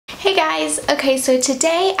Hey guys, okay, so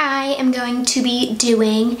today I am going to be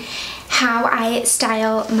doing how I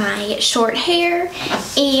style my short hair,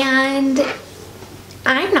 and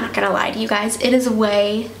I'm not gonna lie to you guys, it is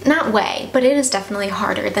but it is definitely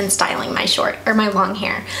harder than styling my my long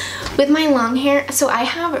hair. With my long hair, so I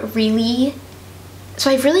have really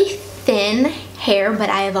thin hair, but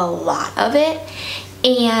I have a lot of it,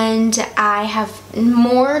 and I have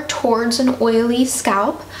more towards an oily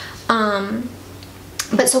scalp.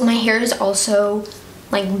 But so my hair is also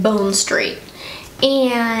like bone straight.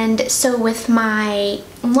 And so with my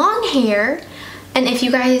long hair, and if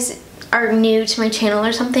you guys are new to my channel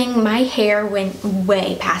or something, my hair went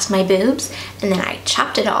way past my boobs and then I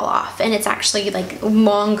chopped it all off, and it's actually like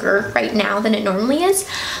longer right now than it normally is.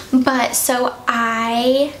 But so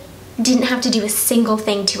I didn't have to do a single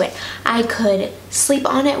thing to it. I could sleep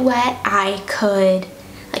on it wet, I could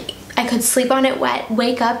sleep on it wet,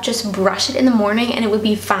 wake up, just brush it in the morning and it would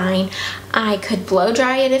be fine. I could blow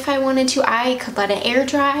dry it if I wanted to. I could let it air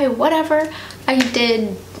dry, whatever I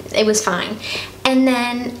did, it was fine. And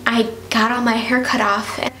then I got all my hair cut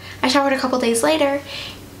off. I showered a couple days later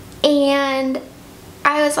and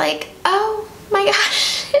I was like, oh my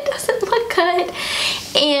gosh, it doesn't look good.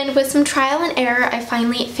 And with some trial and error, I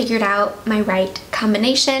finally figured out my right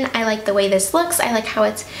combination. I like the way this looks. I like how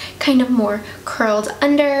it's kind of more curled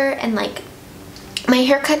under, and like my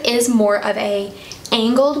haircut is more of a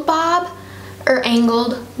angled bob or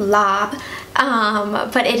angled lob,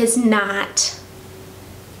 but it is not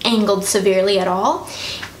angled severely at all.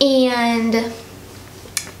 And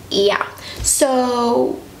yeah,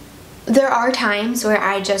 so there are times where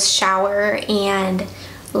I just shower and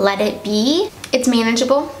let it be. It's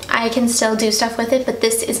manageable. I can still do stuff with it, but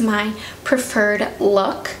this is my preferred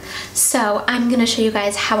look. So I'm gonna show you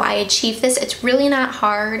guys how I achieve this. It's really not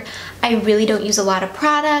hard. I really don't use a lot of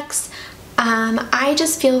products. I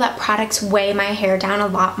just feel that products weigh my hair down a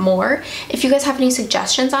lot more. If you guys have any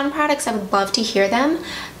suggestions on products, I would love to hear them,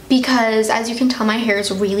 because as you can tell, my hair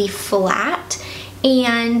is really flat.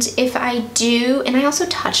 And if I do, and I also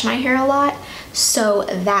touch my hair a lot, so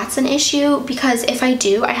that's an issue, because if I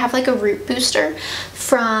do, I have like a root booster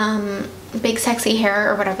from Big Sexy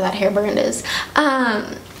Hair or whatever that hair brand is,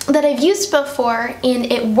 that I've used before,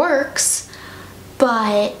 and it works,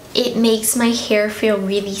 but it makes my hair feel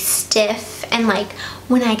really stiff. And like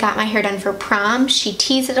when I got my hair done for prom, she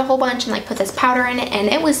teased it a whole bunch and like put this powder in it, and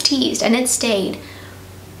it was teased and it stayed.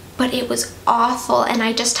 But it was awful, and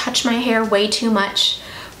I just touched my hair way too much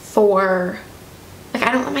for, like,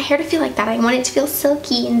 I don't want my hair to feel like that. I want it to feel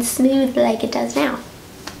silky and smooth like it does now.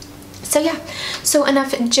 So yeah, so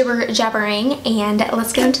enough jabbering, and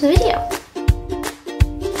let's get into the video.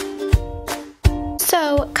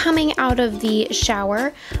 So coming out of the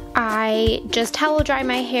shower, I just towel dry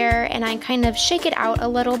my hair and I kind of shake it out a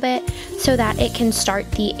little bit so that it can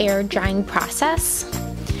start the air drying process.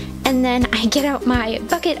 And then I get out my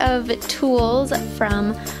bucket of tools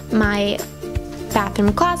from my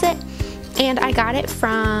bathroom closet, and I got it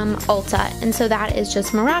from Ulta. And so that is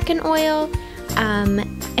just Moroccan Oil,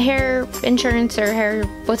 hair insurance, or hair,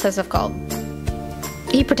 what's this stuff called?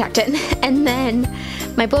 Heat Protectant. And then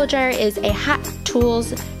my blow dryer is a Hot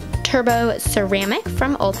Tools Turbo Ceramic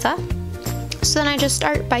from Ulta. So then I just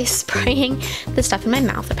start by spraying the stuff in my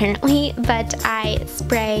mouth apparently, but I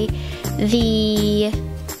spray the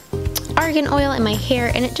argan oil in my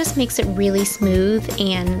hair, and it just makes it really smooth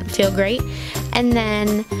and feel great. And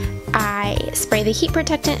then I spray the heat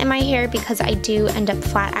protectant in my hair because I do end up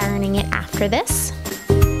flat ironing it after this.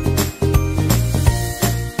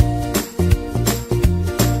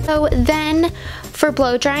 So then for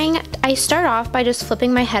blow drying, I start off by just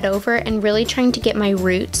flipping my head over and really trying to get my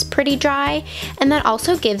roots pretty dry, and that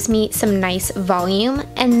also gives me some nice volume.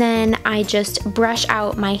 And then I just brush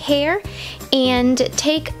out my hair and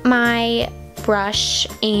take my brush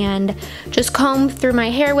and just comb through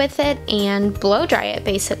my hair with it and blow dry it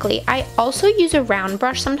basically. I also use a round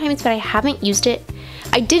brush sometimes, but I haven't used it.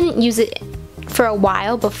 I didn't use it for a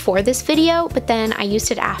while before this video, but then I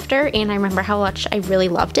used it after, and I remember how much I really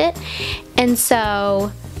loved it. And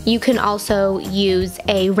so you can also use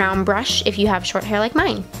a round brush if you have short hair like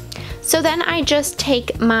mine. So then I just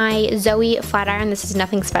take my Zoe flat iron. This is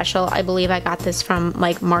nothing special. I believe I got this from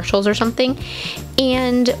like Marshall's or something.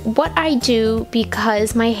 And what I do,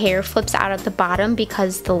 because my hair flips out at the bottom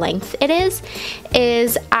because the length it is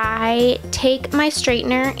I take my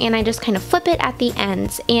straightener and I just kind of flip it at the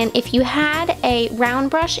ends. And if you had a round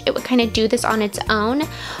brush, it would kind of do this on its own.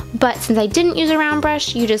 But since I didn't use a round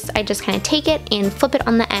brush, I just kind of take it and flip it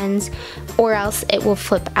on the ends, or else it will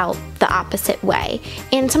flip out the opposite way.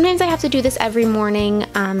 And sometimes I have to do this every morning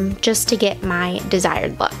just to get my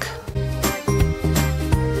desired look.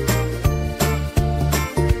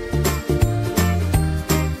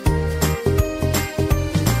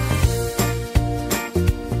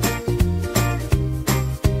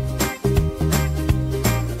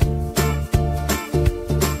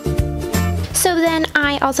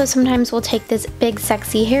 also sometimes will take this big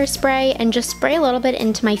sexy hairspray and just spray a little bit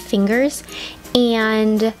into my fingers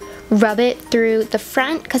and rub it through the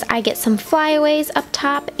front because I get some flyaways up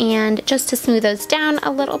top, and just to smooth those down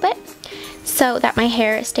a little bit so that my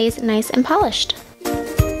hair stays nice and polished.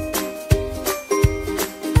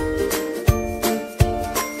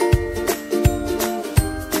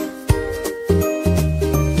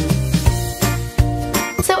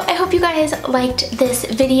 You guys liked this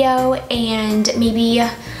video, and maybe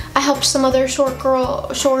I helped some other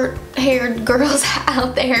short-haired girls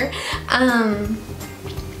out there.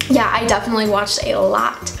 Yeah, I definitely watched a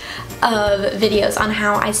lot of videos on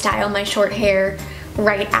how I style my short hair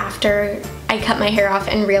right after I cut my hair off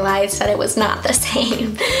and realized that it was not the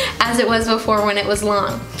same as it was before when it was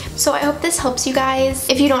long. So I hope this helps you guys.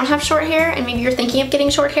 If you don't have short hair and maybe you're thinking of getting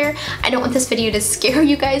short hair, I don't want this video to scare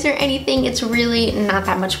you guys or anything. It's really not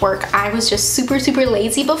that much work. I was just super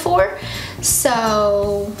lazy before,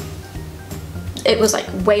 so it was like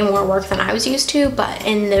way more work than I was used to, but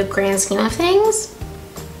in the grand scheme of things,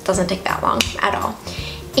 it doesn't take that long at all.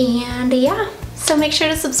 And yeah, so make sure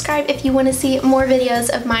to subscribe if you want to see more videos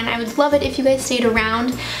of mine. I would love it if you guys stayed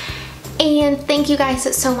around. And thank you guys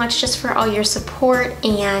so much just for all your support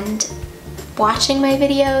and watching my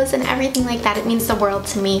videos and everything like that. It means the world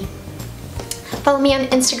to me. Follow me on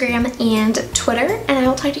Instagram and Twitter, and I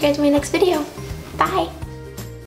will talk to you guys in my next video. Bye!